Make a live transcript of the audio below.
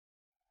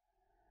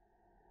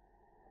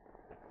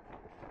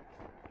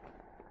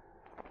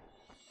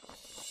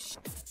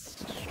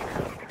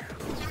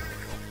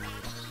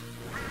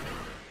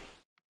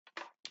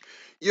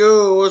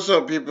Yo, what's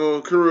up,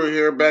 people? Kuru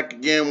here, back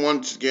again,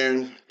 once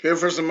again. Here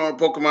for some more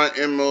Pokemon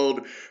Emerald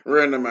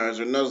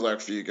Randomizer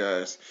Nuzlocke for you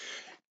guys.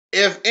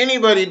 If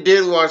anybody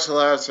did watch the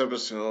last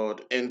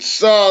episode and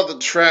saw the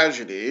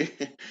tragedy,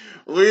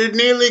 we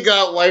nearly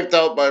got wiped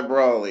out by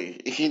Brawly.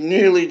 He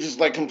nearly just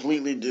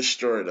completely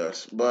destroyed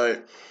us.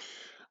 But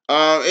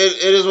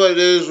it is what it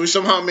is. We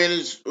somehow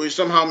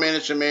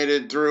managed to made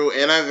it through,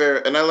 and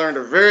I learned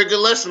a very good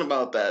lesson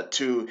about that,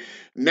 to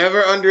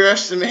never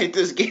underestimate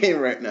this game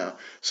right now.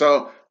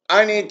 So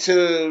I need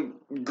to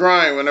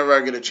grind whenever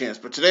I get a chance.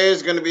 But today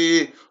is going to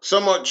be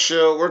somewhat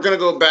chill. We're going to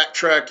go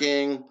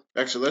backtracking.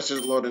 Actually, let's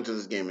just load into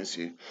this game and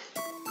see.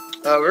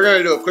 We're going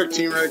to do a quick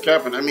team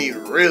recap, and I mean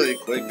really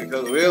quick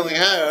because we only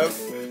have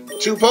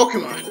two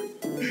Pokemon.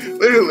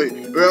 Literally,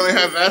 we only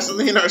have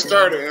Vaseline, our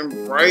starter,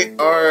 and Bright,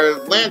 our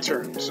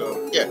lantern.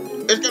 So, yeah,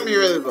 it's going to be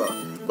really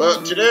fun.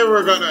 But today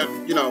we're going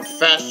to,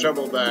 fast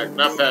travel back.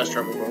 Not fast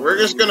travel, but we're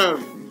just going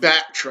to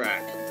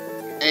backtrack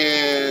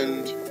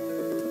and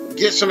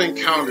get some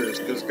encounters,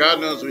 because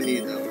God knows we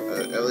need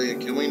them.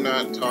 Elliot, can we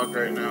not talk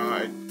right now?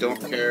 I don't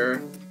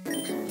care.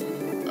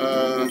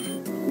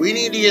 We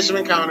need to get some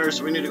encounters,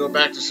 so we need to go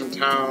back to some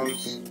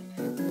towns.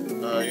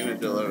 You need to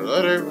deliver a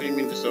letter. What do you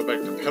mean to go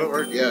back to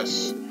Petalburg?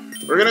 Yes.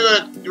 We're gonna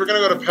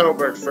go to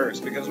Petalburg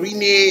first because we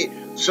need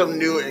some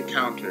new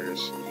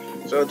encounters.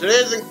 So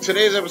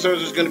today's episode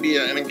is going to be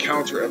an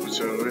encounter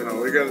episode. We're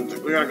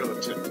gonna go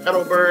to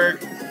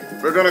Petalburg.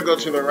 We're gonna go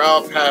to the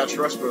route past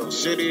Rustboro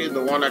City,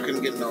 the one I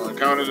couldn't get no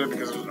encounters in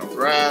because there's no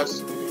grass.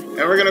 And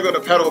we're gonna go to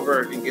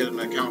Petalburg and get an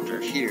encounter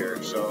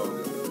here. So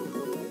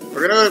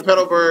we're gonna go to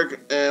Petalburg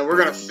and we're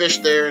gonna fish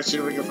there and see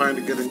if we can find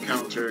a good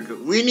encounter, because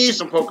we need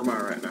some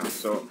Pokemon right now.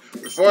 So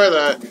before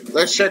that,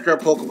 let's check our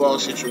Pokeball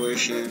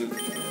situation.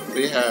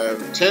 We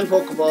have 10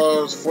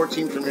 Pokeballs,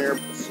 14 Premier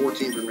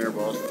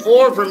Balls,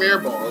 4 Premier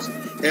Balls,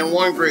 and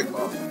 1 Great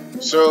Ball.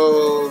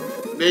 So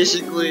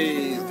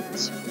basically,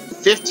 it's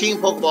 15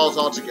 Pokeballs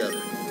altogether.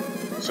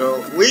 So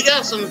we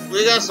got some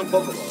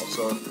Pokeballs.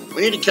 So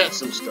we need to catch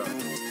some stuff.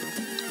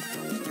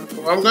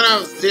 I'm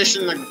gonna fish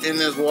in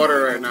this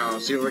water right now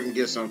and see if we can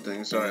get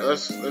something. So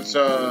let's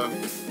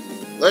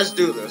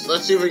do this.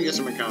 Let's see if we can get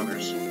some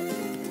encounters.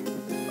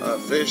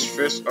 Fish.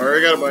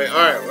 Alright, got a bite.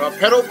 Alright, well,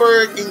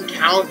 Petalburg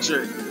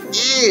encounter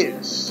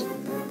is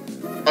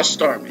a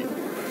Starmie.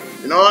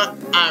 You know what?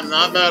 I'm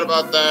not mad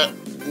about that.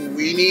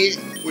 We need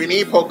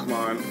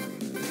Pokemon.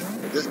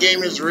 This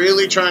game is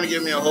really trying to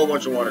give me a whole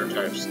bunch of water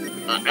types.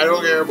 I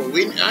don't care, but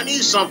I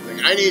need something.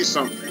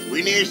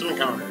 We need some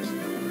encounters.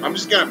 I'm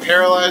just gonna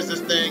paralyze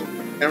this thing,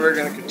 and we're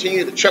gonna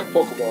continue to chuck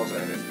Pokeballs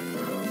at it.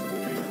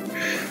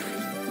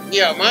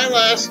 Yeah, my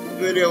last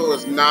video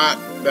was not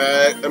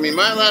bad. I mean,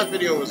 my last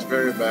video was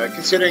very bad,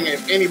 considering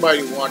if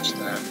anybody watched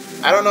that.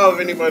 I don't know if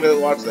anybody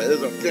watched that. It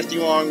was a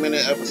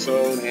 50-long-minute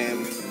episode,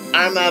 and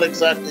I'm not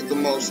exactly the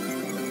most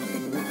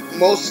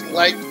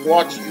liked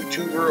watched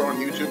YouTuber on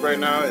YouTube right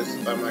now.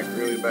 I'm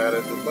really bad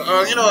at it.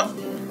 But you know what?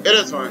 It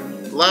is fine.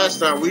 Last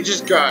time we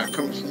just got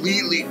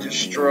completely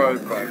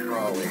destroyed by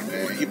Brawly,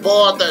 man. He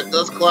pulled out that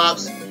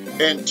Dusclops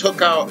and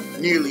took out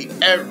nearly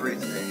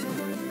everything.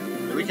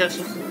 Did we catch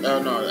him? Oh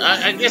no,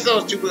 I guess that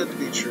was too good to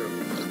be true.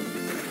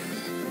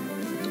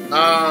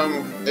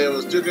 It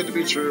was too good to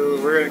be true.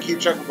 We're gonna keep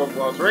checking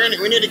Pokeballs.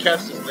 We need to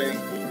catch this thing.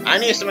 I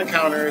need some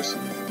encounters.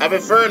 I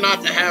prefer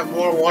not to have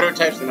more water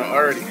types than I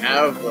already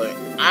have, but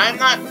I'm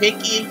not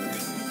picky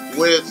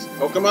with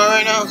Pokemon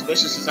right now,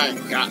 especially since I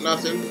ain't got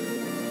nothing.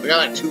 I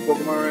got like 2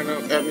 Pokemon right now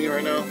at me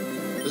right now.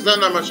 There's not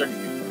that much I can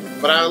do.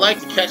 But I would like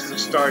to catch the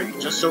Staryu,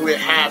 just so we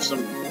have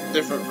some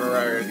different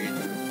variety.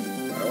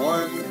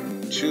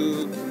 1,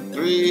 2,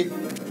 3.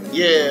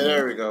 Yeah,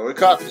 there we go. We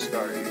caught the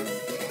Staryu.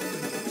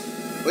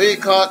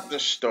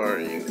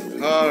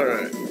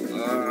 Alright.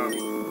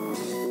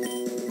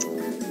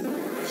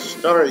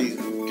 Staryu.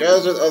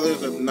 Gathers with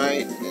others at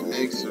night and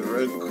makes a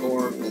red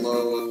core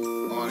glow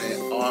on it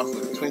off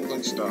with a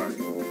twinkling star.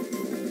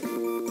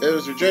 It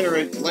was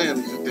regenerates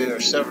limbs if they are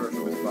severed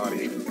from his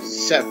body.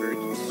 Severed.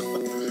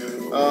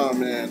 Oh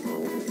man.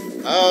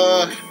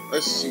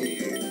 Let's see.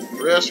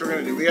 What else we're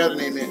gonna do? We gotta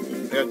name it.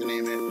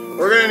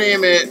 We're gonna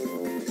name it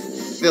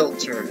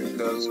Filter,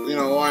 because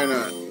why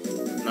not?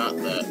 Not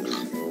that.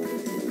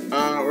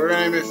 We're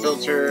gonna name it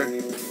Filter.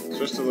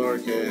 Switch to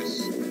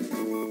lowercase.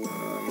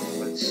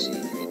 Let's see.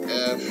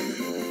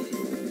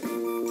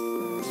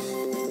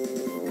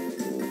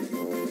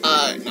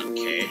 Not K.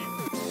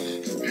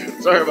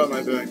 Sorry about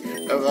my spelling.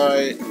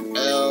 Filters.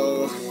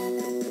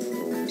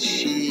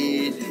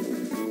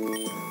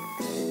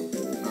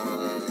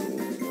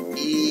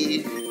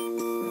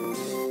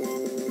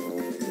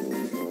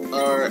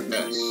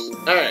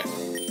 Alright.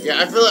 Yeah,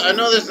 I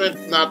know this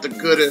is not the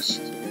goodest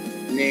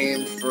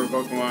name for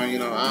Pokemon,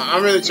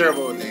 I'm really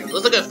terrible with names.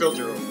 Let's look at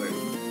Filter real quick.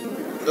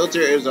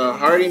 Filter is a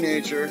hardy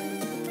nature.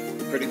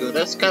 Pretty good.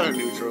 That's kind of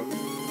neutral.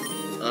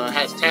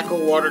 Has tackle,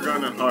 water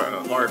gun, and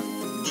heart.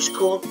 Which is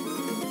cool.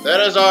 That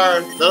is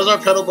our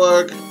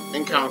Petalburg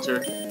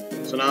encounter.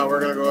 So now we're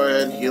gonna go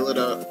ahead and heal it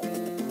up.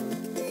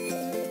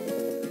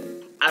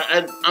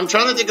 I'm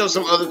trying to think of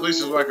some other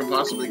places where I can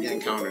possibly get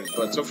encounters,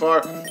 but so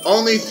far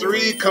only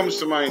 3 comes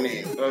to my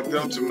name.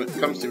 Comes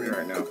to me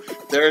right now.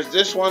 There's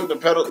this one, the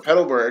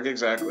Petalburg,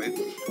 exactly.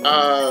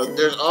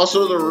 There's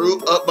also the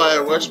route up by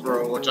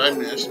Westboro, which I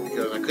missed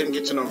because I couldn't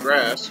get to no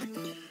grass.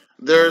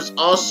 There's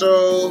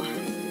also,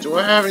 do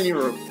I have any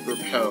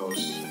repels?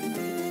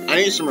 I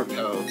need some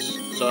repels,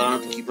 so I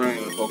don't have to keep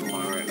running the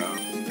Pokemon right now.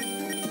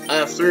 I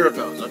have 3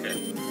 repels. Okay,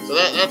 so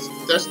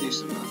that's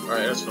decent enough. All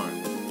right, that's fine.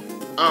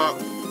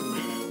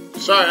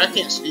 Sorry, I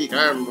can't speak.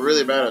 I am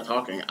really bad at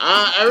talking.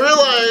 I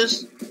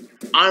realize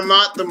I'm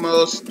not the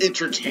most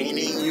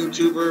entertaining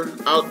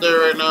YouTuber out there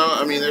right now.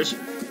 I mean, there's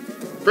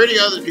pretty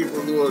other people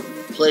who would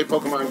play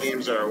Pokemon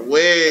games that are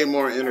way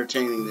more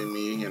entertaining than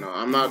me. You know,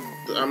 I'm not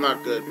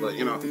good, but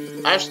you know,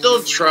 I'm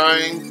still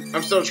trying.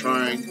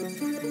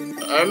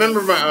 I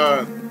remember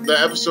my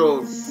the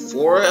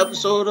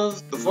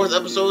fourth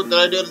episode that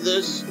I did of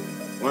this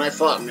when I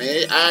fought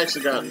May. I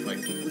actually got like,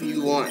 who do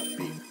you want?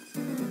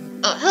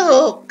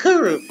 Hello,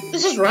 Kuru.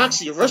 This is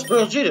Roxy of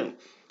Rustboro Gym.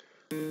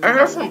 I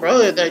heard from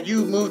Brother that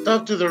you moved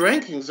up to the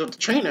rankings of the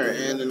trainer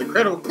and an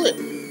incredible clip.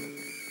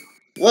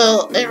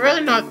 Well, I'd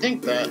rather not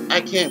think that.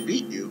 I can't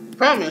beat you.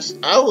 Promise,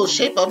 I will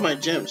shape up my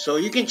gym so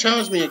you can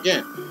challenge me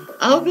again.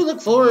 I hope you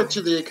look forward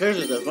to the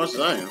incursions as much as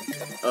I am.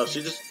 Oh,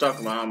 she just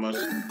talking about how much.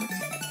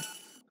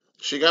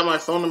 She got my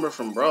phone number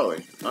from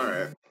Brawley.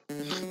 Alright.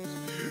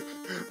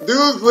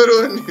 Dude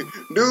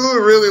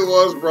really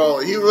was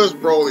Brawley. He was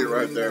Brawley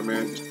right there,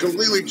 man.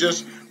 Completely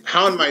just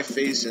pound my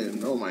face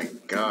in. Oh my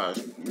gosh.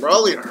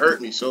 Brawley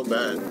hurt me so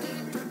bad.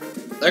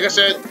 Like I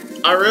said,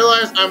 I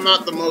realize I'm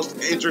not the most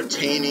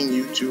entertaining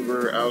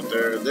YouTuber out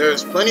there.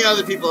 There's plenty of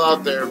other people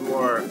out there who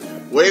are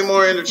way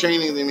more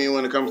entertaining than me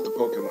when it comes to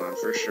Pokemon,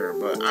 for sure.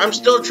 But I'm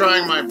still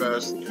trying my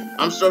best.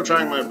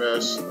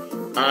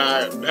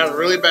 I have a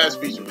really bad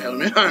speech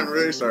impediment. I'm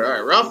really sorry.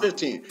 Alright, Route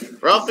 15.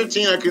 Route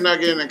 15, I could not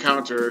get an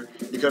encounter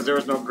because there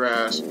was no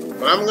grass.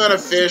 But I'm gonna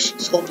fish.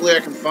 So hopefully I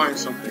can find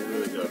something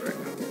really good right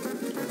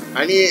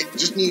now.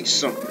 Just need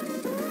something.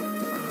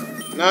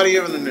 Not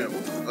even the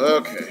nibble.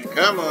 Okay,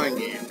 come on,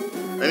 game.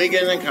 Let me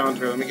get an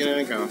encounter. Okay,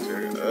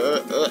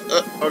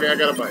 I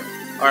got a bite.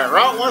 Alright,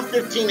 Route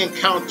 115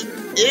 encounter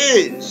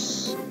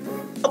is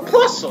a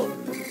Plusle.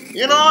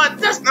 You know what?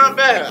 That's not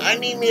bad. I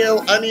need me an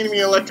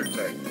electric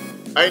type.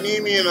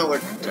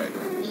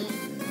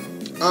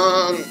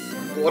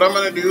 What I'm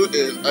gonna do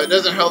is, it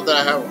doesn't help that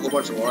I have a whole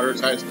bunch of water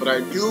types, but I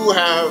do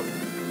have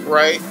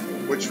Bright,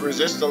 which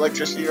resists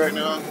electricity right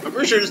now. I'm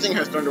pretty sure this thing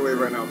has Thunder Wave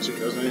right now too,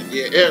 doesn't it?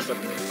 Yeah, it has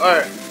Thunder Wave.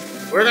 Alright,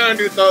 we're gonna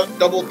do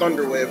double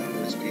Thunder Wave in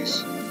this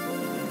piece.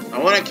 I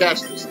want to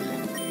catch this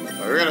thing.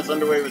 We're gonna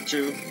Thunder Wave it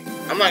too.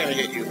 I'm not gonna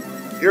hit you.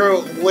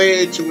 You're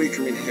way too weak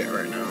for me to hit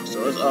right now,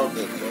 so it's all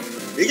good.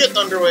 So you get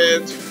Thunder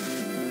Waved.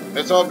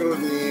 That's all good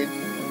with me.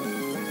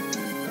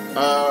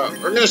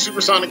 We're gonna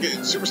Supersonic it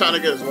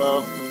as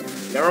well.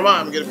 Never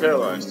mind, I'm getting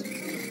paralyzed.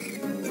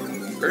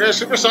 We're gonna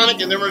Supersonic,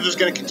 and then we're just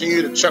gonna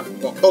continue to chuck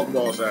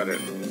Pokeballs at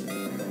it.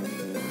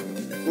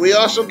 We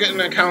also get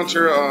an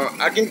encounter.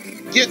 I can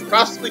get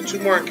possibly 2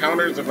 more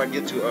encounters if I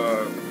get to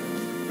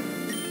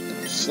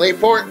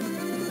Slateport.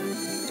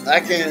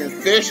 I can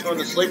fish on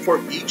the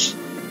Slateport beach,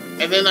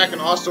 and then I can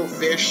also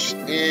fish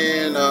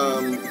in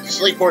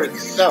Slateport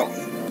itself.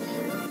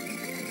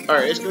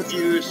 Alright, it's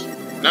confused.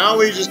 Now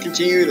we just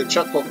continue to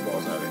chuck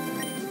Pokeballs at it.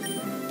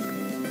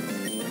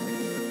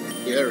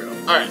 Yeah, there we go.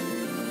 Alright,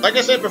 like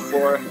I said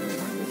before,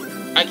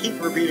 I keep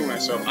repeating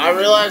myself. I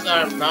realize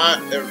I'm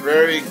not a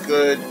very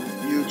good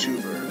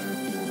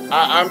YouTuber.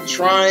 I'm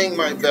trying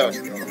my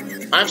best.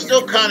 I'm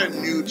still kind of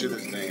new to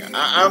this thing.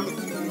 I'm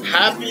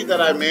happy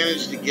that I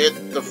managed to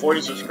get the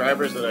 40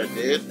 subscribers that I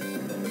did.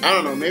 I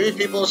don't know, maybe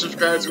people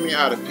subscribe to me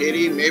out of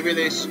pity. Maybe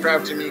they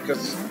subscribe to me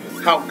because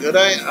how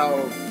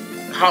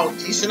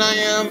decent I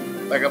am.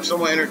 Like, I'm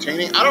somewhat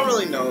entertaining. I don't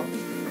really know.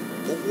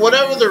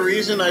 Whatever the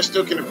reason, I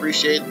still can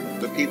appreciate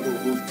the people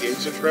who did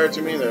subscribe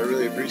to me. That I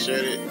really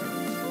appreciate it.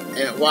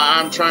 And while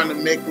I'm trying to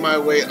make my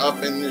way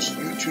up in this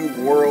YouTube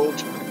world,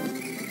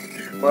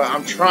 well,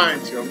 I'm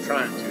trying to.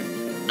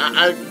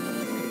 I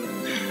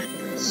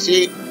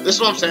see, this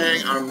is what I'm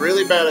saying. I'm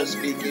really bad at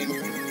speaking.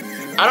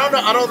 I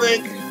don't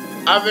think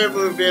I've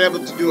ever been able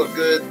to do a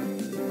good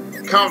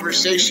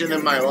conversation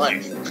in my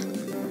life.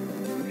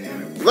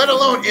 Let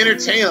alone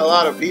entertain a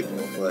lot of people,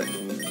 but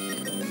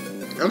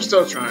I'm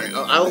still trying.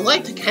 I would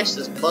like to catch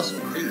this Plusle,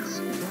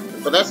 please.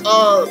 But that's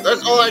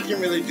all I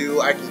can really do.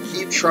 I can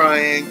keep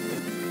trying,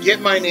 get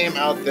my name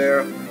out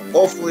there.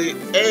 Hopefully,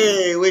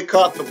 hey, we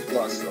caught the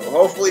Plusle.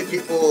 Hopefully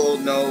people will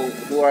know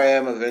who I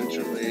am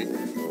eventually.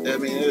 I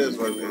mean, it is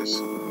what it is.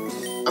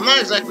 I'm not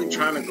exactly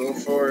trying to go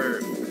for,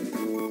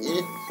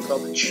 it's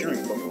called the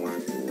cheering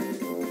Pokemon.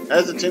 It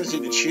has a tendency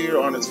to cheer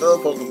on its fellow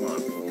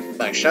Pokemon.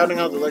 By shouting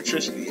out the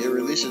electricity it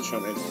releases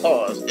from its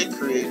paws, it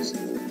creates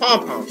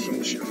pom-poms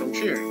from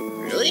cheering.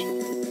 Really?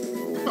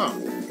 Huh.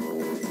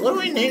 What do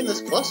we name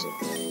this Plusle?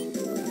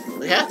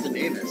 We have to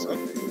name it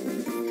something.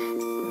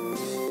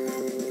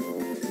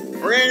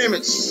 We're gonna name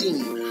it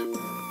Scene.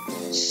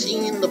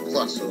 Scene the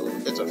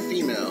Plusle. It's a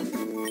female.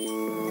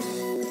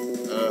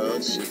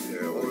 let's see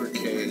here.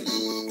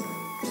 Lowercase.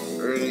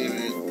 We're gonna give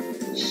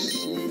it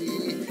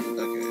C.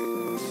 Okay.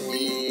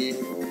 E.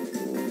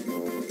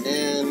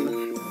 N.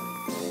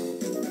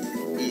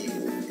 E.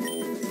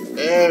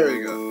 There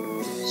we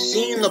go.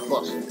 Seeing the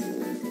plus.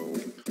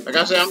 Like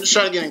I said, I'm just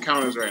trying to get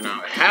encounters right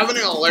now. Having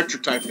an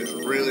electric type is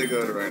really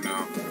good right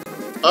now.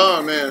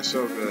 Oh man, it's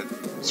so good.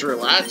 It's a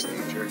relaxed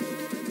nature.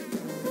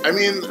 I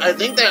mean, I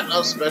think that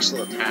up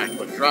special attack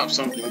would drop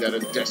something that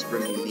it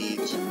desperately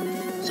needs.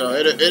 So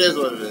it is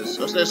what it is.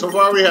 Okay, so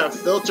far we have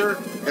filter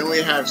and we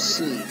have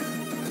scene,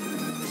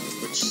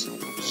 which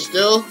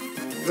still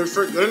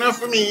good enough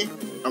for me.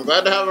 I'm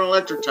glad to have an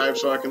electric type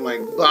so I can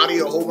like body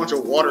a whole bunch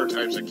of water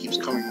types that keeps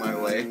coming my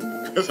way.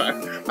 Because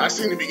I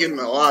seem to be getting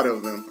a lot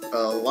of them.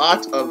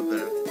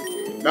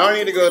 Now I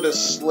need to go to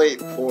Slate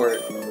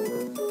Port.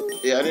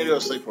 Yeah, I need to go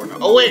to Slate Port now.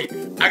 Oh wait,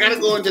 I gotta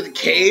go into the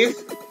cave.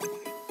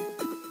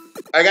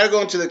 I gotta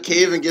go into the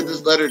cave and get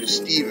this letter to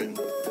Steven.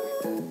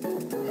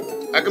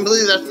 I can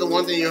believe that's the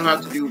one thing you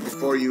have to do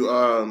before you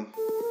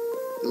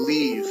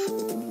leave.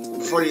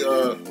 Before you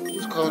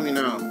who's calling me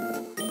now?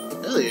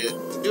 Elliot.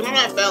 Dude, I'm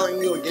not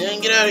battling you again.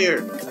 Get out of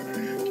here.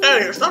 Get out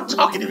of here. Stop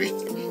talking to me.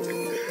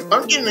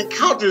 I'm getting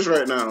encounters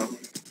right now.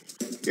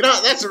 You know,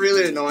 that's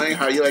really annoying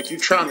how you're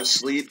trying to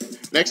sleep.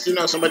 Next thing you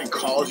know, somebody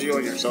calls you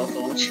on your cell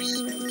phone.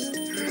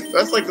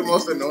 That's like the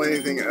most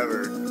annoying thing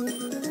ever.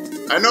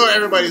 I know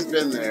everybody's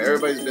been there.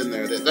 Everybody's been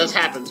there. That's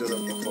happened to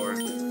them before.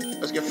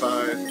 Let's get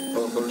 5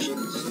 full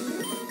potions.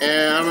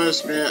 And I'm gonna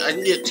spend, I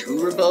can get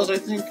 2 repels, I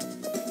think.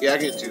 Yeah, I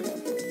get 2.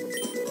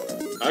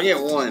 I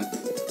get 1.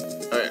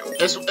 Alright,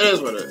 it is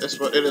what it is.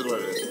 It is what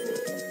it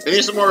is. I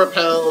need some more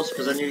repels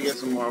because I need to get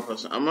some more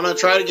repels. I'm gonna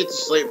try to get to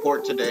Slate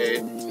Port today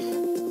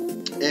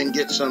and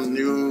get some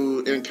new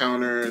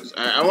encounters.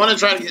 I want to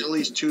try to get at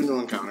least 2 new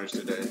encounters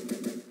today.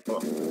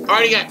 Well, I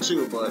already got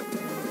 2, but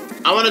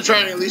I want to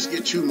try and at least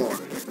get 2 more.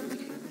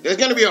 There's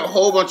gonna be a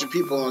whole bunch of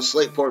people on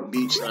Slate Port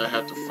Beach that I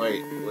have to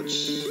fight, which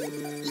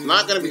is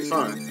not gonna be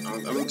fun.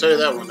 I'm gonna tell you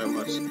that one that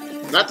much.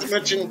 Not to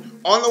mention,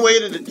 on the way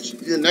to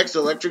the next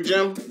electric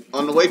gym,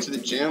 on the way to the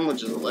gym,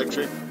 which is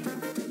electric,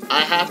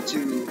 I have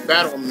to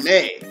battle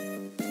May.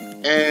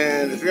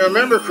 And if you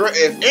remember correct,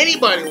 if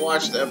anybody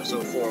watched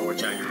episode 4,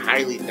 which I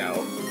highly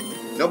doubt,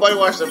 nobody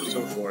watched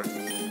episode 4.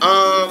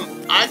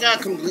 I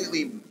got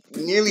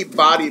nearly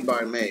bodied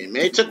by May.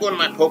 May took one of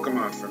my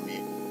Pokemon from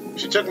me.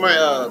 She took my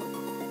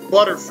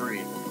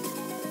Butterfree,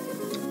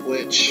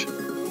 which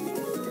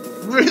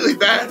really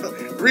bad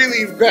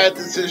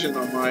decision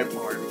on my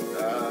part.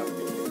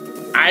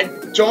 I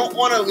don't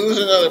want to lose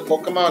another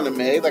Pokemon to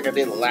May like I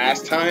did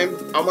last time.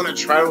 I'm going to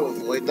try to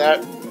avoid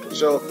that.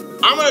 So,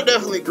 I'm going to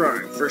definitely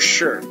grind, for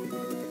sure.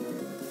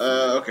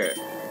 Okay.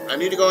 I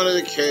need to go into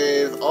the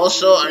cave.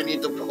 Also, I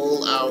need to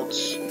pull out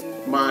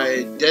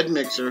my dead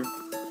Mixer.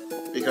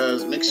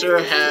 Because Mixer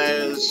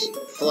has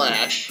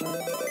Flash.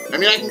 I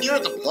mean, I can give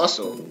it to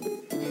Plusle.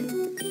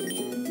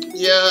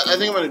 Yeah, I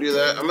think I'm going to do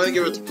that. I'm going to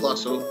give it to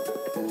Plusle.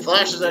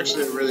 Flash is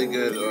actually a really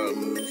good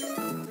move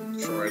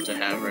for it to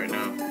have right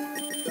now.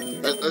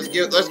 Let's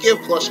give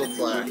Plusle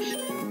Flash.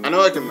 I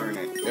know I can learn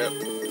it. Yep.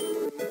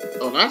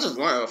 Oh, not just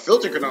learn.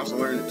 Filter can also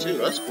learn it too.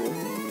 That's cool.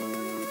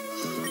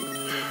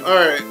 All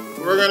right,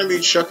 we're gonna be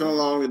chucking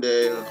along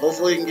today.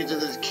 Hopefully, we can get to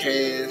this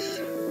cave.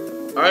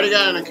 I already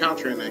got an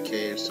encounter in that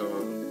cave, so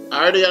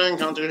I already got an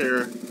encounter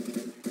here.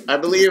 I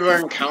believe our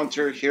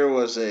encounter here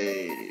was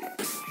a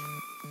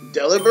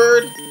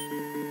Delibird,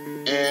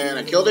 and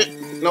I killed it.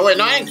 No, wait,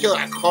 no, I didn't kill it.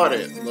 I caught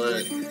it,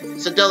 but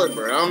it's a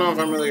Delibird. I don't know if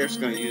I'm really just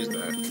gonna use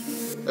that.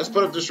 Let's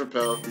put up this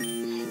repel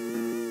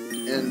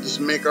and just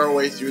make our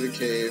way through the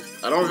cave.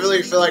 I don't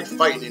really feel like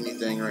fighting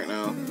anything right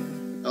now,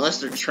 unless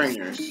they're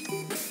trainers.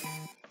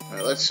 All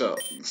right, let's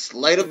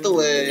light up the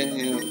way.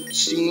 You know,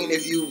 scene,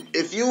 if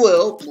you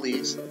will,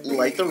 please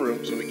light the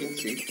room so we can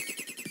see.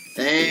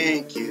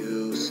 Thank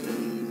you.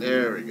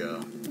 There we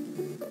go.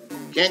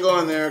 Can't go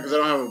in there because I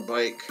don't have a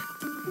bike.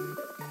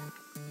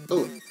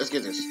 Ooh, let's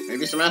get this.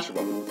 Maybe some Astro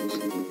Ball.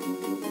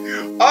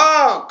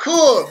 Oh,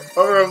 cool!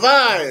 A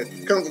revive!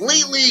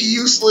 Completely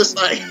useless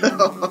item.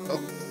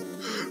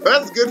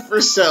 That's good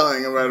for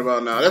selling right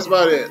about now. That's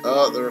about it.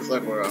 Oh, the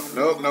reflect wore off.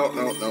 Nope.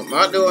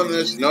 Not doing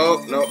this.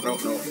 Nope. No,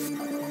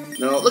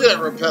 look at that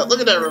repel. Look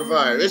at that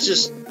revive. It's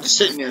just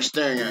sitting there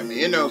staring at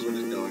me. It knows what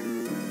it's doing.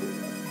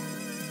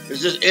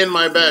 It's just in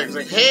my bag. It's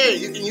like, hey,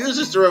 you can use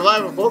this to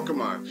revive a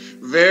Pokemon.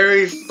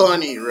 Very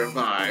funny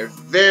revive.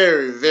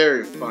 Very,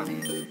 very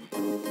funny.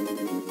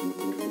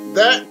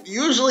 That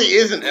usually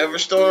is an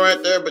Everstone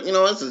right there, but you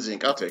know, that's a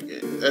Zinc. I'll take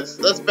it.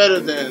 That's better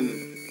than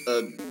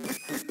a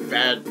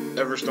bad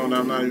Everstone that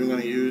I'm not even going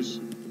to use.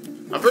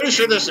 I'm pretty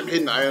sure there's some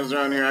hidden items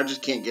around here. I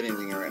just can't get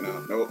anything right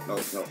now. Nope.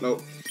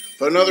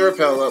 Put another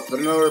repel up.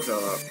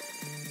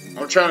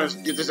 I'm trying to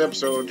get this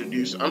episode to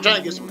do I'm trying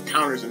to get some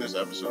encounters in this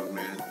episode,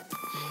 man.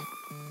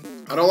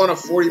 I don't want a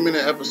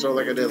 40-minute episode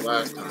like I did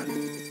last time.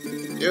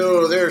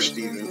 Yo, there's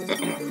Steven.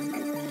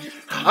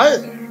 Hi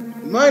there.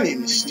 My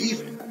name is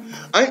Steven.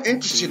 I'm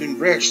interested in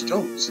rare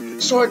stones,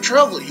 so I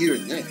travel here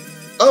and there.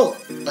 Oh,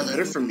 a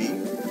letter from me.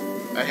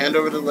 I hand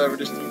over the letter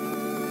to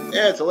Steven.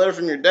 Yeah, it's a letter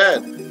from your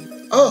dad.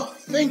 Oh,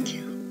 thank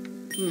you.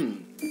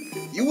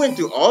 You went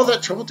through all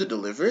that trouble to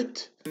deliver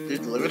it? To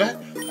deliver that?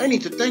 I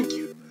need to thank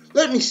you.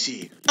 Let me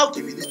see. I'll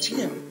give you this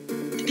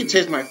TM. It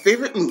contains my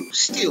favorite move,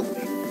 Steel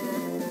Wing.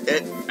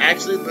 It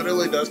actually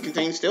literally does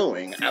contain Steel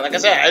Wing. Like I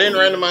said, I didn't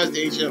randomize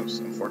the HMs,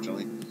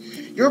 unfortunately.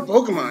 Your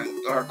Pokemon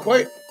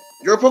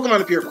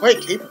appear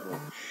quite capable.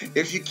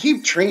 If you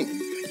keep training,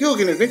 you'll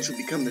eventually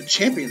become the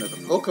champion of the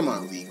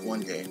Pokemon League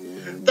one day.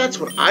 That's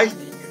what I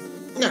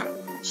think. Now,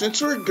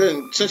 since we're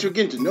getting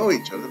to know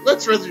each other,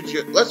 let's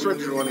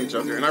register on each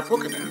other in our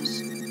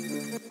Pokénaps.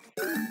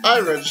 I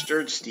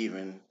registered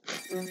Steven.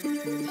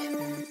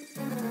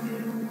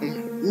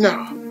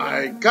 Now,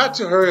 I got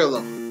to hurry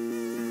along.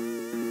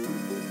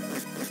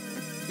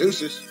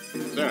 Deuces.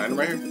 Is there an item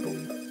right here?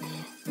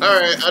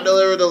 Alright, I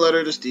delivered the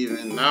letter to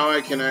Steven. Now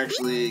I can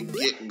actually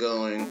get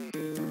going.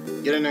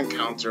 Get an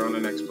encounter on the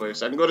next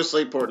place. I can go to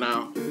Slateport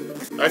now.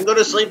 I can go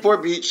to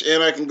Slateport Beach,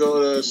 and I can go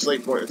to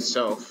Slateport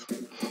itself.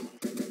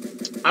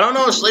 I don't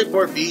know if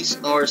Slateport Beach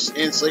or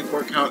in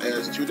Slateport count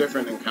as two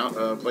different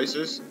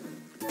places.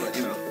 But,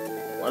 you know,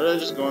 why did I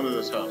just go into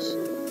this house?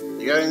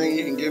 You got anything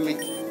you can give me?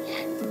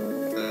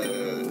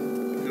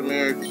 Come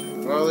here.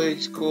 Wally,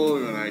 he's cool.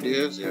 You want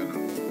ideas? Yeah, no.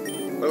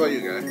 What about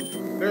you, guy?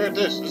 Here at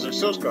this. It's a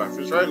silk scarf.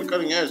 It's right on the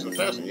cutting edge of the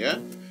fasten, yeah?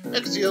 I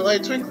can see the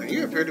light twinkling.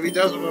 You appear to be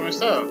dazzled by my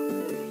style.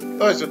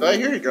 Oh, I said,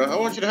 here you go. I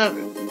want you to have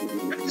it.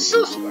 The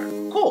silk scarf.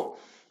 Cool.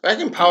 I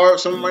can power up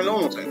some of my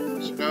normal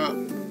types.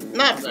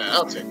 Not bad.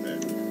 I'll take that.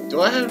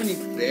 Do I have any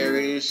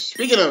berries?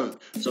 Speaking of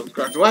silk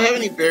scarf, do I have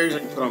any berries I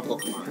can put on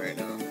Pokemon right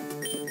now?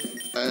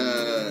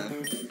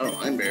 Oh,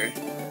 I'm berry.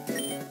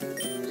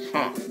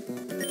 Huh.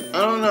 I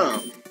don't know.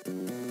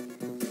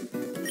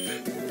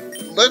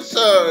 Let's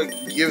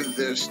give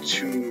this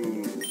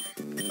to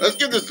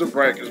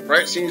Bright, because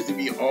Bright seems to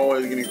be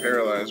always getting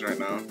paralyzed right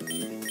now.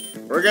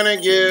 We're gonna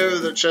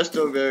give the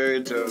Chesto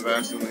Berry to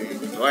Vaseline.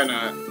 Why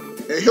not?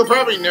 He'll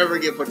probably never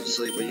get put to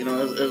sleep, but you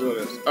know, it's what it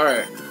is.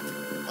 Alright.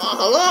 Oh,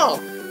 hello.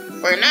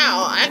 For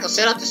now, I can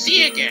set out to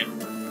sea again.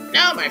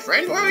 Now, my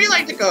friend, where would you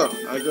like to go?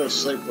 I'll go to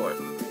Slateport.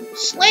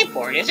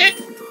 Slateport, is it?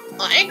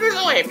 Anchors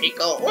away,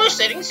 Pico. We're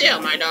setting sail,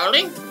 my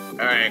darling.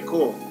 Alright,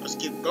 cool. Let's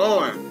keep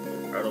going.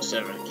 Hurdle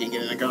 7. Can't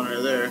get an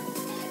encounter there.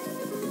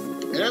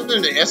 And that's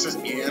in the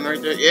SSN right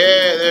there.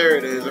 Yeah, there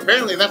it is.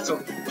 Apparently that's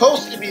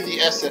supposed to be the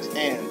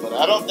SSN, but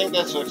I don't think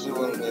that's actually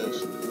what it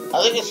is.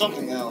 I think it's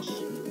something else.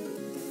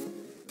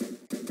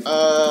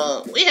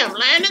 We have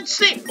landed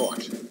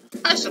Slateport.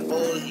 I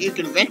suppose you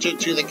can venture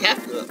to the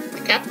capital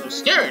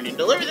Stern and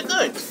deliver the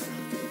goods.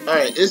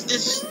 Alright, is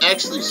this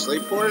actually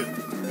Slateport?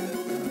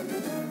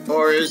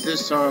 Or is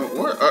this,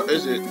 where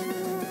is it?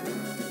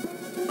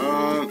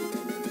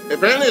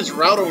 Apparently it's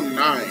Route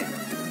 09.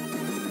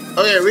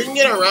 Okay, we can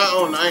get a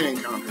Route 09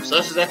 encounter, so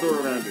that's exactly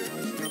what we're gonna do.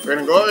 We're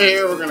gonna go over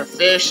here, we're gonna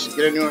fish,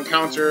 get a new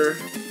encounter.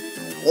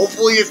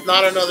 Hopefully it's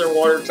not another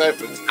water type,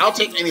 but I'll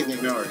take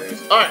anything nowadays.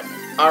 Alright,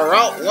 our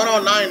Route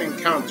 109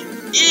 encounter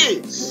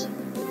is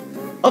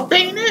a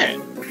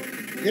Bayonet.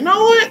 You know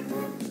what?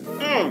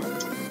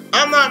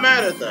 I'm not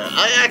mad at that.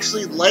 I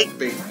actually like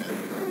Bayonet.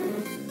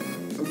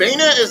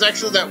 Bayonet is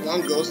actually that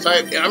one ghost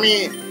type. I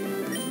mean,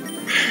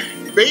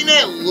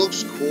 Bayonet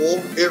looks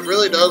cool. It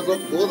really does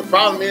look cool. The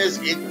problem is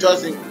it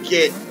doesn't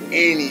get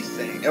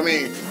anything. I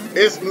mean,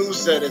 its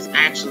moveset is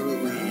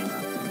absolutely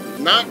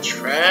not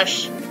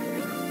trash.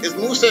 Its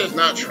moveset is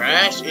not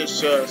trash. It's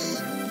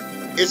just,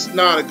 it's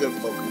not a good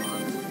Pokemon.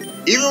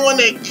 Even when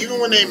they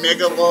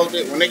Mega Evolved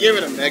it, when they gave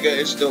it a Mega,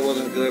 it still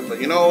wasn't good. But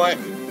you know what?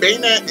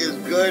 Bayonet is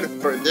good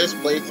for this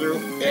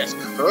playthrough as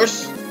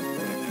Curse.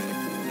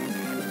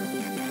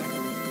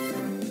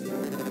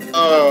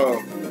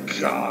 Oh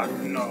God,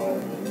 no.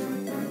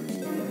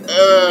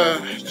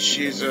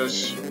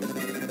 Jesus.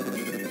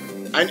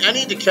 I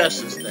need to catch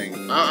this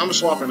thing. I'm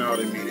swapping out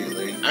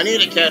immediately. I need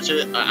to catch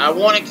it. I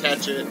want to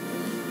catch it.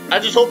 I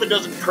just hope it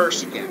doesn't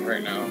curse again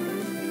right now.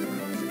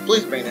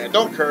 Please, Bayonet,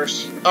 don't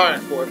curse.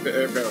 Alright, cool.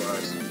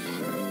 Paralyzed.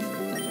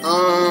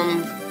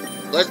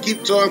 Let's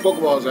keep throwing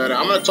Pokeballs at it.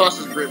 I'm gonna toss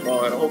this Great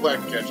Ball at it. Hopefully I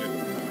can catch it.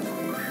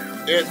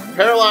 It's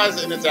paralyzed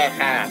and it's at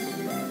half.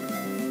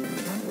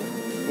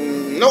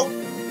 Nope.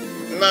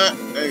 Not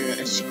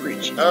it's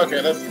Screech.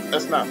 Okay,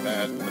 that's not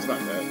bad. That's not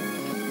bad.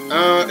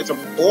 It's a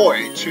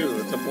boy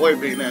too. It's a boy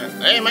Bayonet.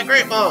 Hey, my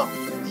Great Ball.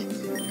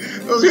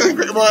 That was the only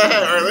Great Ball I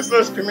had. All right, let's throw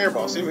this Premier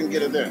Ball. See if we can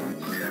get it there.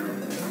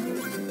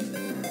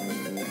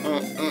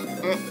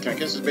 Can I catch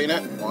this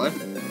Bayonet? 1,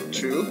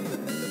 2,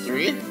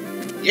 3.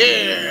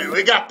 Yeah,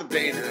 we got the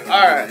Bayonet.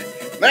 All right,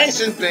 nice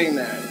and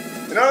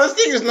Bayonet. You know, this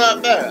thing is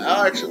not bad.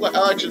 I'll actually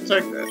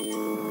take that.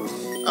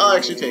 I'll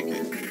actually take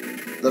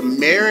it. The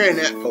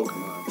Marionette Pokemon.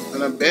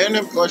 An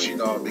abandoned plushie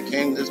doll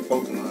became this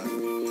Pokemon.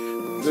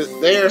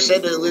 They are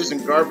said that it lives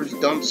in garbage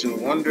dumps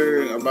and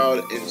wandering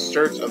about in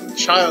search of the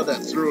child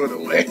that threw it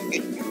away.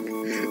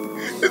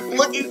 It's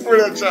looking for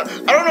that child.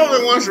 I don't know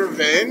if it wants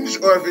revenge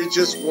or if it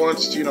just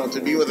wants, you know, to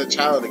be with a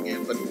child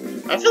again. But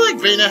I feel like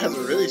Bayonet has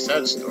a really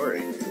sad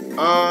story.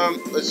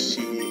 Let's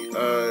see. I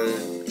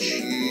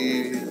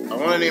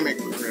want to name it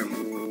Grim.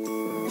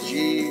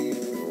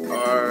 G-R-I-M.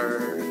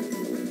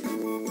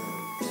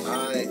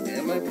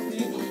 I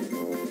believe.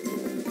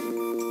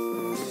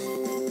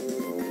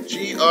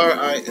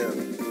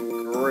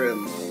 Grim.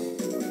 Grim.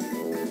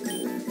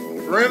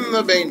 Grim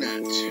the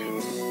Bayonet.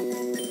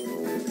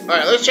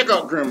 Alright, let's check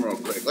out Grim real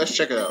quick. Let's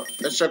check it out.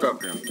 Let's check out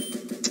Grim.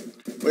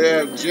 We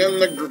have Jim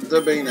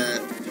the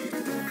Bayonet.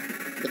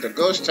 With the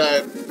ghost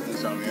type.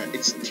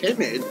 It's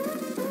timid.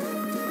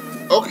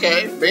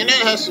 Okay,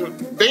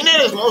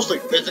 Bayonet is mostly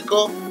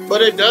physical,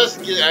 but it does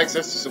get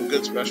access to some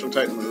good special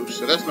type moves,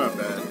 so that's not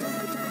bad.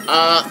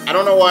 I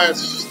don't know why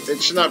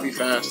it should not be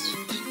fast.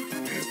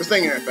 This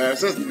thing ain't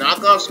fast. It says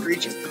knock off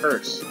Screech and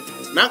Curse.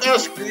 Knock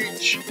off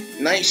Screech,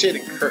 Nightshade,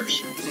 and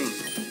Curse.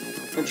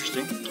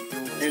 Interesting.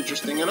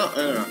 Interesting. I don't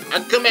know.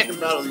 I'd come back and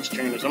battle these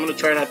trainers. I'm gonna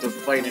try not to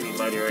fight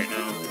anybody right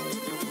now.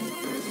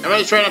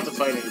 I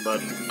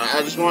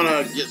just want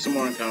to get some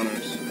more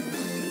encounters.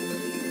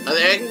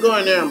 I can go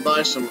in there and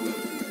buy some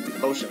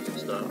potions and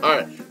stuff.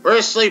 Alright, we're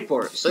at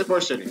Slateport.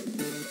 Slateport City.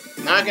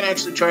 Now I can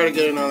actually try to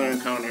get another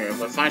encounter here.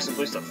 If I find some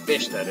place to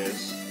fish, that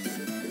is.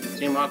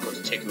 Team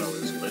Aqua's taking over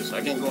this place, so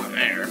I can't go in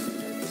there.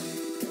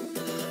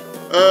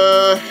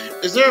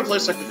 Is there a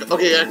place I can go?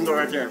 Okay, I can go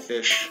right there and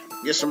fish.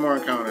 Get some more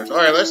encounters.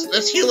 Alright,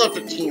 let's heal up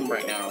the team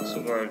right now.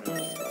 So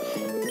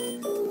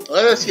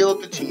let us heal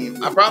up the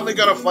team. I'm probably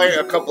gonna fight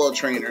a couple of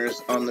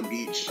trainers on the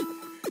beach.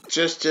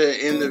 Just to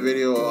end the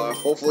video off.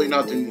 Hopefully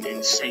nothing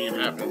insane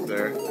happens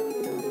there.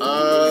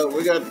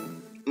 We're gonna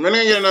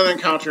get another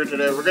encounter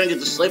today. We're gonna get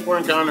the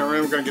Slateport encounter, and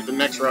we're gonna get the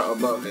next route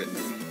above it.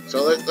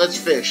 So let's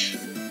fish.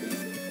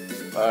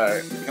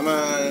 Alright, come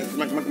on,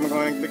 big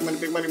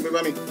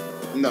money.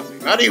 Nothing,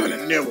 not even a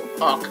nibble.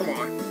 Oh, come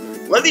on.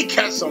 Let me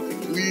catch something,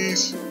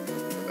 please.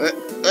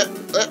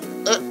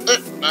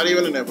 Not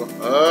even a nibble.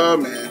 Oh,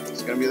 man,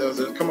 it's gonna be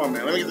those. Come on,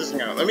 man, let me get this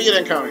thing out. Let me get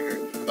an encounter here.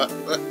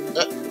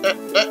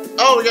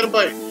 Oh, we got a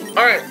bite.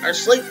 Alright, our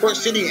Slateport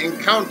City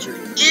encounter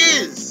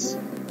is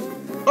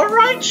a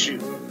Raichu.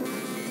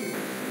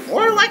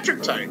 Or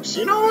electric types.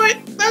 You know what?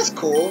 That's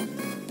cool.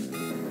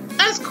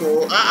 That's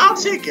cool. I'll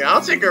take it.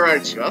 I'll take a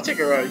Raichu.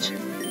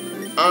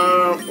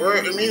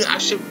 I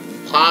should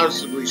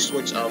possibly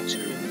switch out to.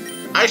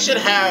 I should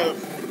have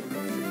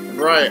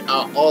Bright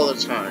out all the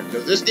time.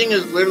 Because this thing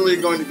is literally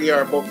going to be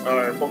our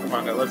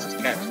Pokemon that lets us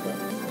catch them.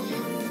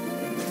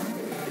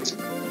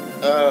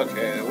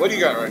 Okay, what do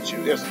you got,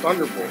 Raichu? Yes,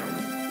 Thunderbolt.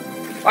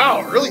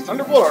 Wow, really?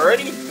 Thunderbolt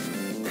already?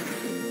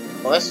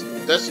 Well, that's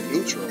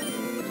neutral.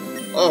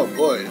 Oh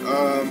boy,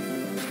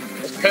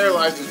 let's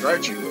paralyze this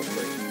Raichu real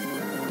quick.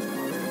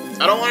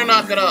 I don't want to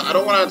knock it out. I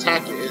don't want to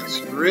attack it. It's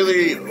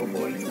really, oh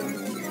boy.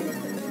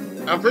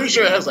 I'm pretty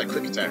sure it has like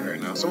quick attack right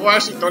now. So we'll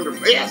actually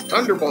Thunderbolt. Yeah,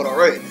 Thunderbolt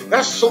already.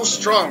 That's so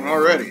strong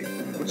already,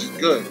 which is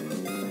good.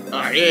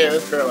 Yeah,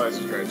 let's paralyze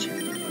this Raichu.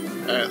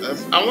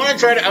 I want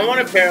to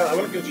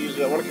confuse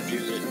it.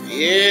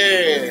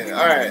 Yeah,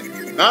 alright.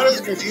 Now that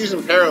it's confused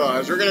and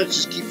paralyzed, we're gonna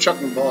just keep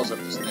chucking balls at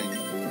this thing.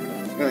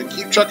 We're gonna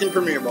keep chucking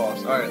Premier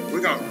Balls. Alright,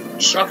 we're gonna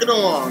chuck it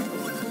along.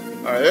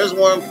 Alright, there's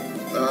one.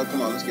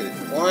 Come on, let's get it.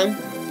 1,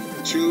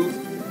 2.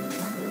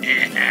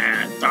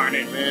 Darn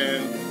it,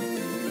 man.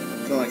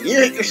 Come on, you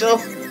hit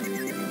yourself.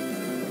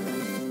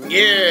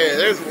 Yeah,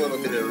 there's a little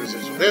bit of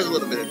resistance. There's a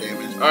little bit of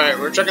damage. Alright,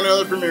 we're chucking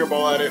another Premier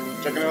Ball at it.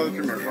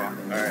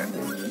 Alright.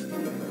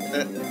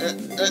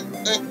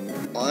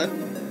 1,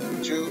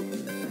 2,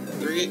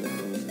 3.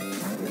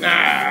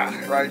 Nah,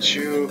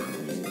 Raichu.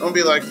 Don't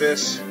be like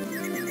this.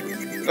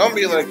 Don't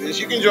be like this.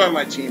 You can join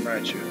my team,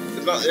 Raichu.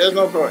 There's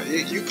no problem.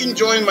 You can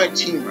join my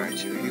team,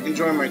 Raichu. You can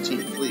join my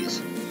team,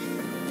 please.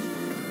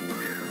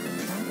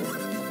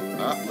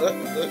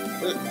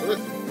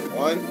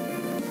 1,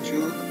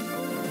 2,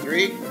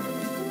 3.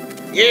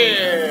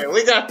 Yeah,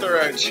 we got the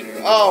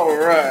Raichu.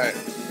 Alright.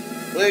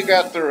 We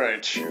got the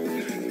Raichu.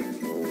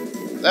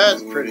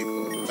 That's pretty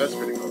cool.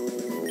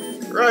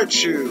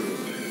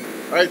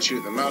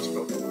 Raichu, the mouse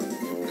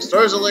Pokemon. It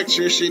stores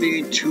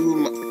electricity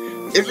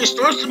if it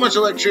stores too much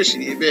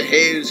electricity,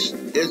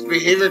 its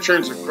behavior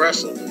turns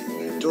aggressive.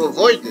 To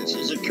avoid this,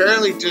 it should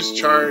currently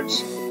discharge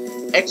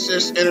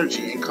excess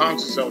energy and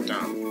calms itself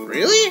down.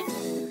 Really?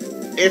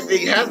 If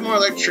it has more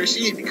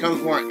electricity, it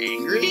becomes more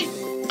angry?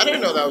 I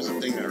didn't know that was a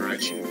thing that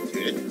Raichu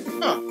did.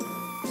 Huh.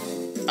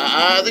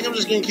 I think I'm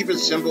just gonna keep it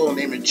simple and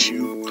name it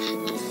Chew.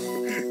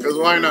 Because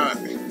why not?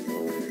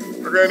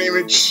 We're gonna name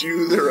it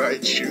Chew the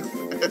Raichu.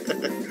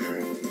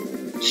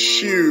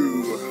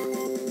 Chew.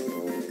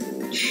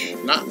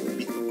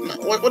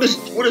 What is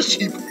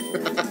cheap?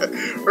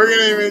 We're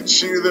gonna name it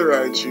Chew the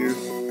Raichu.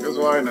 Because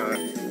why not?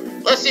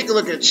 Let's take a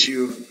look at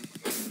Chew.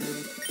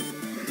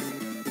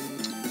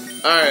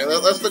 Alright,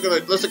 let's look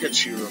at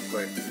Chew real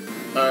quick.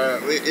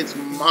 It's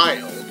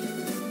mild.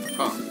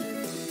 Huh.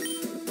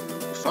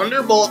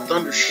 Thunderbolt,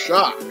 Thunder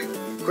Shock,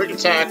 Quick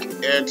Attack,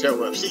 and Tail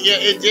Whip. See, yeah,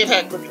 it did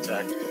have Quick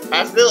Attack.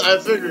 I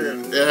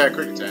figured it had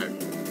Quick Attack.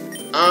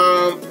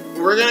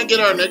 We're gonna get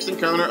our next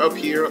encounter up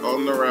here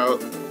on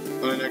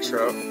the next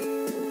route.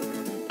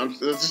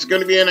 This is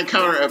gonna be an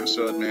encounter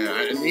episode, man.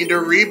 I need to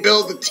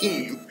rebuild the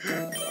team.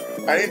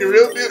 I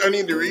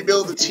need to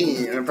rebuild the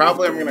team, and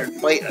probably I'm gonna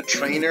fight a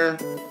trainer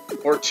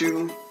or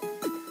two,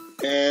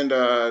 and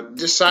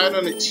decide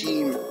on a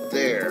team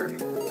there.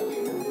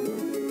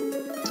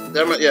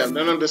 Then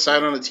I'll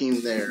decide on a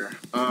team there.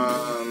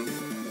 Can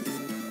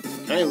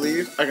I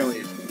leave? I can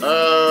leave.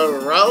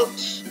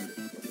 Route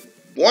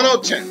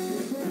 1010.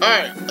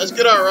 Alright, let's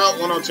get our Route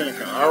 1010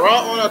 encounter. Our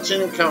Route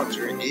 1010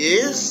 encounter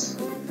is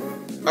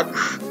a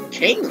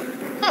Kingler.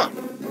 Huh.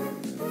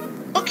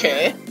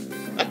 Okay.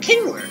 A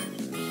Kingler.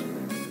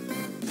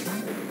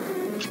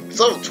 It's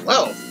level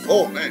 12.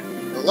 Oh, man.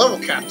 The level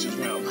captures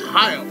went up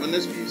high up in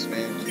this piece,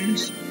 man.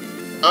 Jeez.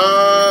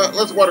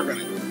 Let's water gun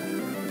it.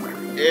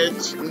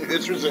 It's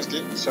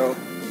resistant, so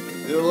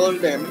do a little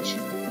damage.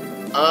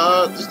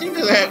 This thing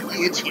doesn't have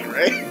guillotine,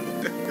 right?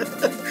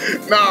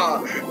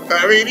 Nah,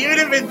 I mean, even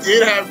if it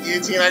did have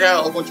guillotine, I got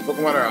a whole bunch of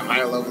Pokemon that are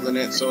higher level than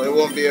it, so it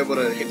won't be able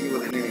to hit me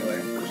with it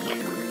anyway.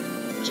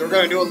 So we're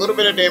gonna do a little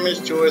bit of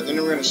damage to it, then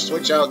we're gonna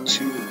switch out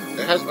to.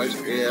 It has Vice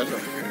Grip, yeah, that's what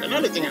I figured.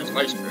 Another thing has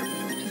Vice Grip.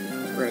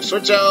 We're gonna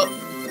switch out,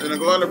 then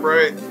go on to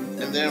Bright,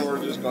 and then we're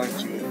just going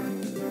to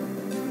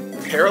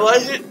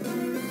paralyze it.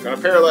 Gonna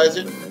paralyze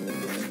it.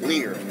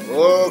 Leer.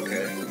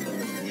 Okay.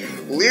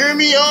 Leer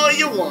me all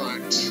you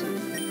want.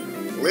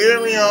 Leer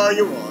me all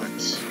you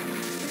want.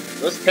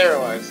 Let's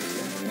paralyze it.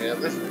 Yeah,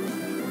 this.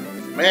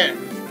 Man,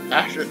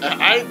 actually,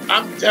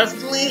 I'm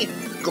definitely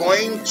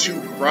going to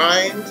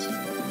grind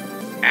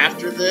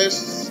after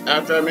this,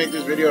 after I make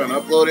this video and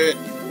upload it,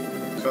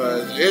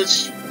 because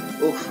it's.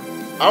 Oof.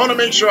 I want to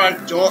make sure I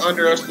don't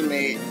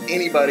underestimate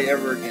anybody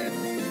ever again.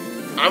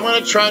 I'm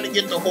going to try to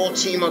get the whole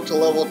team up to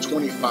level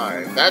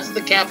 25. That's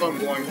the cap I'm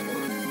going for.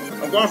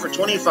 I'm going for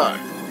 25.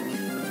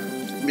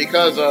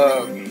 Because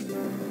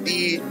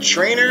the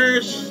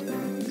trainers,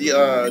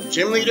 the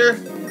gym leader,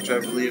 which I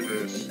believe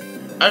is,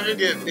 I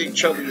forget, big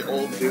chubby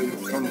old dude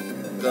from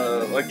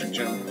the electric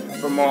gym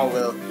from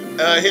Mallville.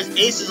 His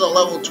ace is a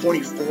level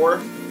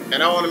 24,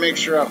 and I want to make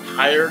sure I'm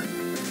higher,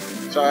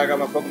 so I got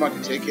my Pokemon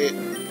to take it.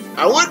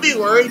 I would be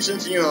worried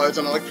since, you know, it's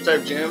an electric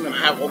type gym and I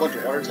have a whole bunch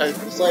of water types,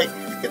 but it's like,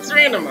 it's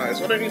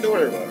randomized. What do I need to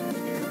worry about?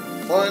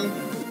 1,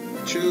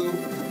 2,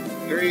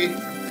 3.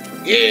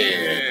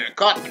 Yeah!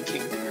 Caught the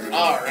Kingler.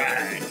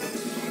 Alright.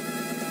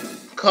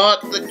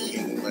 Caught the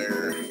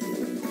Kingler.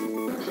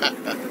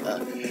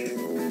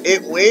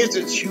 It waves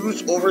its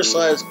huge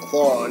oversized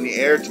claw in the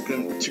air to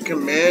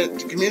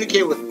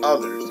communicate with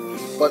others.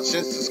 But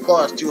since this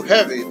claw is too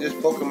heavy, this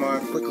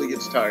Pokemon quickly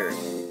gets tired.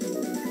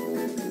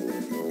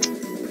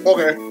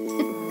 Okay.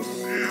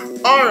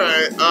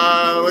 Alright,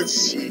 let's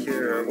see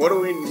here. What do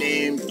we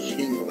name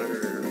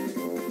Kingler?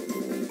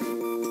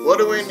 What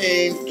do we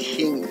name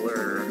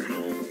Kingler?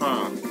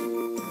 Huh.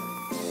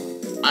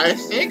 I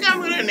think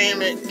I'm gonna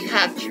name it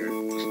Capture.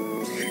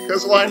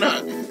 Because why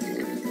not?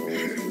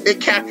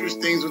 It captures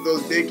things with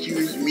those big,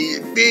 huge,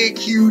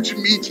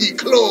 meaty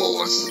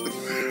claws.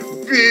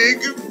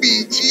 Big,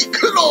 meaty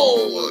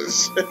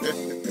claws.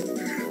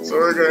 So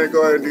we're gonna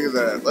go ahead and do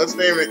that. Let's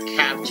name it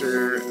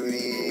Capture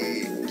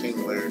the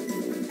Kingler.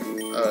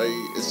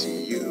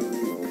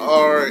 C-U-R-E.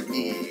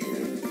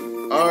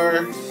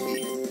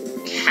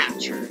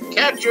 Capture.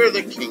 Capture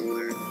the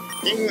Kingler.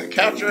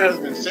 Capture has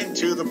been sent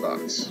to the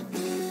box.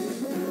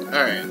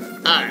 Alright.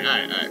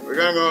 We're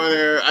gonna go in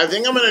there. I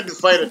think I'm gonna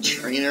fight a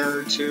trainer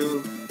or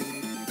two.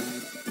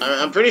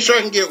 I'm pretty sure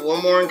I can get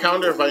one more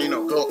encounter if I, you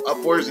know, go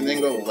upwards and then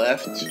go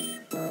left.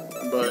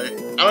 But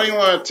I don't even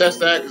want to test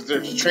that because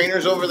there's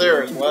trainers over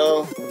there as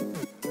well.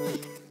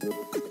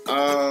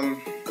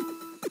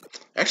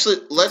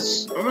 Actually,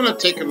 I'm gonna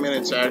take a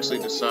minute to actually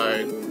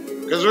decide,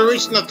 because we're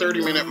reaching the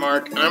 30-minute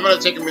mark, and I'm gonna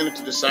take a minute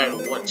to decide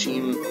what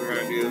team we're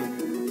gonna do.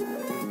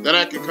 Then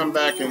I can come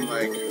back and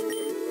like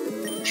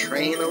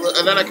train a little,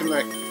 and then I can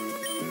like,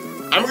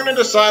 I'm gonna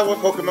decide what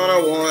Pokemon I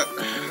want.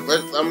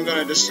 I'm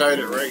gonna decide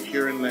it right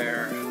here and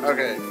there.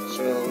 Okay,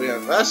 so we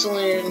have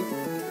Vaseline,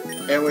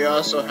 and we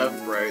also have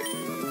Bright.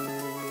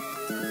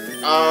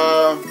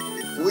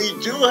 We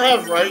do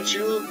have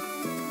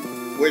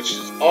Raichu, which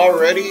is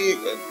already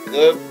a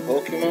good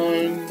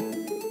Pokemon.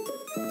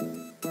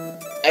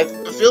 I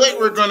feel like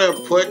we're gonna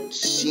put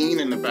Scene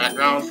in the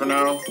background for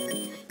now.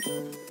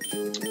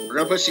 We're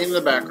gonna put Scene in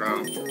the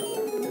background.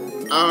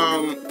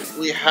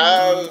 We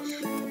have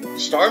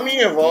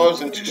Starmie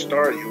evolves into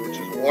Staryu, which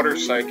is Water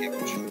Psychic,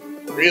 which is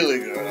really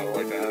good. I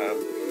like that.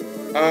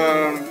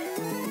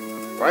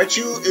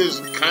 Raichu is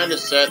kind of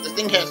sad. This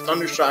thing has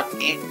Thundershock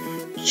and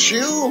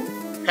Chew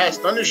has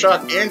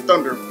Thundershock and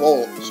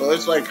Thunderbolt, so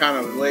it's like kind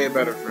of way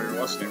better for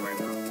what's name right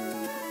now.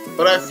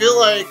 But I feel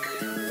like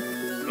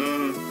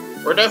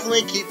we're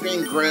definitely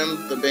keeping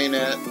Grim the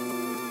Bayonet,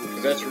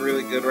 because that's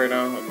really good right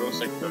now. That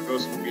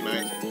goes would be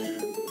nice.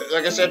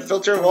 Like I said,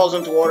 Filter evolves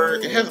into water.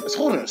 It's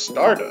holding a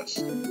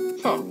Stardust.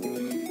 Huh.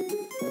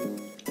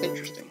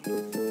 Interesting.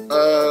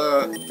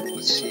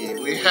 Let's see.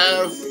 We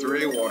have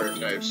 3 water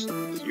types.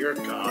 Dear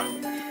God.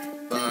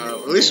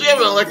 At least we have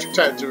an electric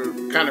type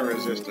to kind of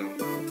resist them.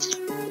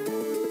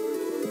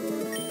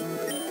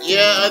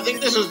 Yeah, I think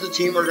this is the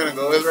team we're gonna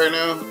go with right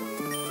now.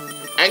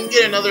 I can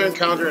get another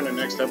encounter in the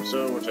next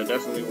episode, which I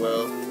definitely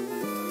will.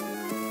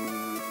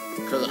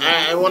 Because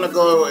I want to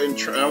go and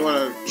I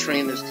want to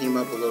train this team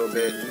up a little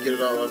bit and get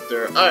it all up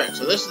there. Alright,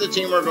 so this is the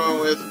team we're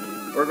going with.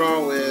 We're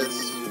going with,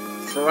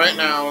 for right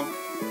now,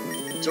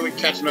 until we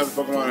catch another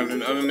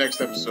Pokemon on the next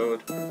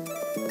episode.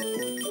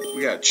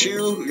 We got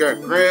Chew, we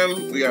got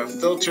Grim, we got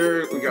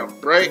Filter, we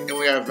got Bright, and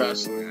we got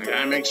Vaseline. I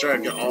gotta make sure I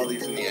get all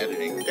these in the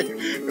editing.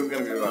 It's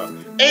gonna be a lot.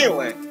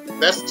 Anyway,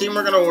 that's the team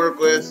we're gonna work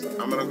with.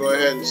 I'm gonna go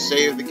ahead and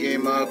save the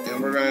game up,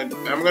 and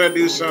I'm gonna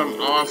do some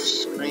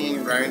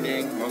off-screen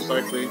grinding, most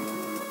likely.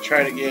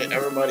 Try to get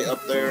everybody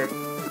up there.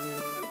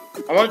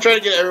 I want to try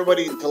to get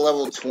everybody to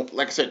level,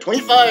 like I said,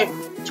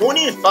 25.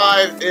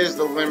 25 is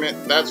the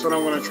limit. That's what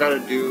I'm gonna try to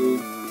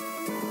do.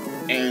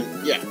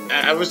 And yeah,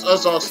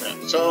 that's all set.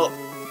 So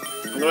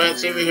I'm going to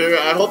save it here.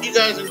 I hope you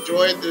guys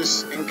enjoyed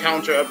this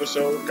encounter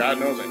episode. God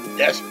knows I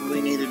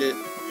desperately needed it.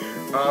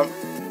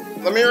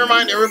 Let me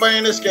remind everybody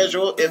in the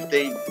schedule, if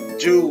they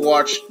do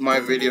watch my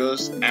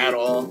videos at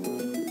all.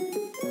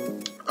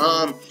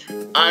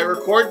 I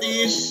record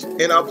these and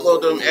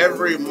upload them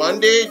every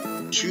Monday,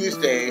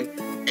 Tuesday,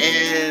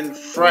 and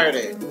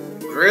Friday.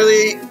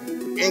 Really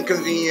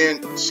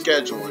inconvenient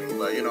scheduling,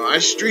 but you know, I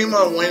stream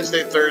on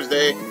Wednesday,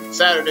 Thursday,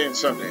 Saturday, and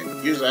Sunday.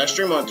 Usually I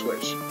stream on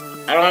Twitch.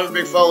 I don't have a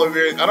big follower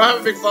there. I don't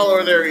have a big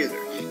follower there either.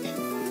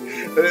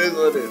 It is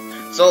what it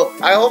is. So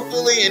I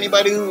hopefully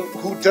anybody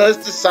who does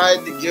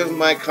decide to give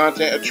my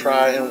content a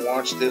try and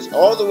watch this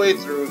all the way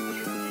through,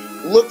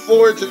 look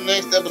forward to the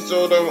next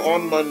episode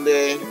on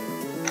Monday,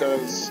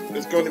 because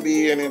it's going to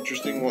be an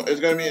interesting one. It's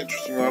going to be an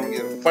interesting one. I'm going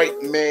to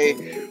fight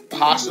May,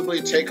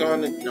 possibly take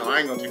on. No, I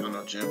ain't gonna take on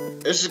no gym.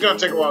 This is gonna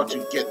take a while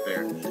to get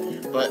there.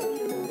 But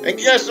thank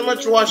you guys so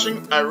much for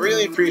watching. I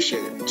really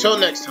appreciate it. Until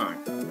next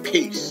time,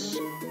 peace.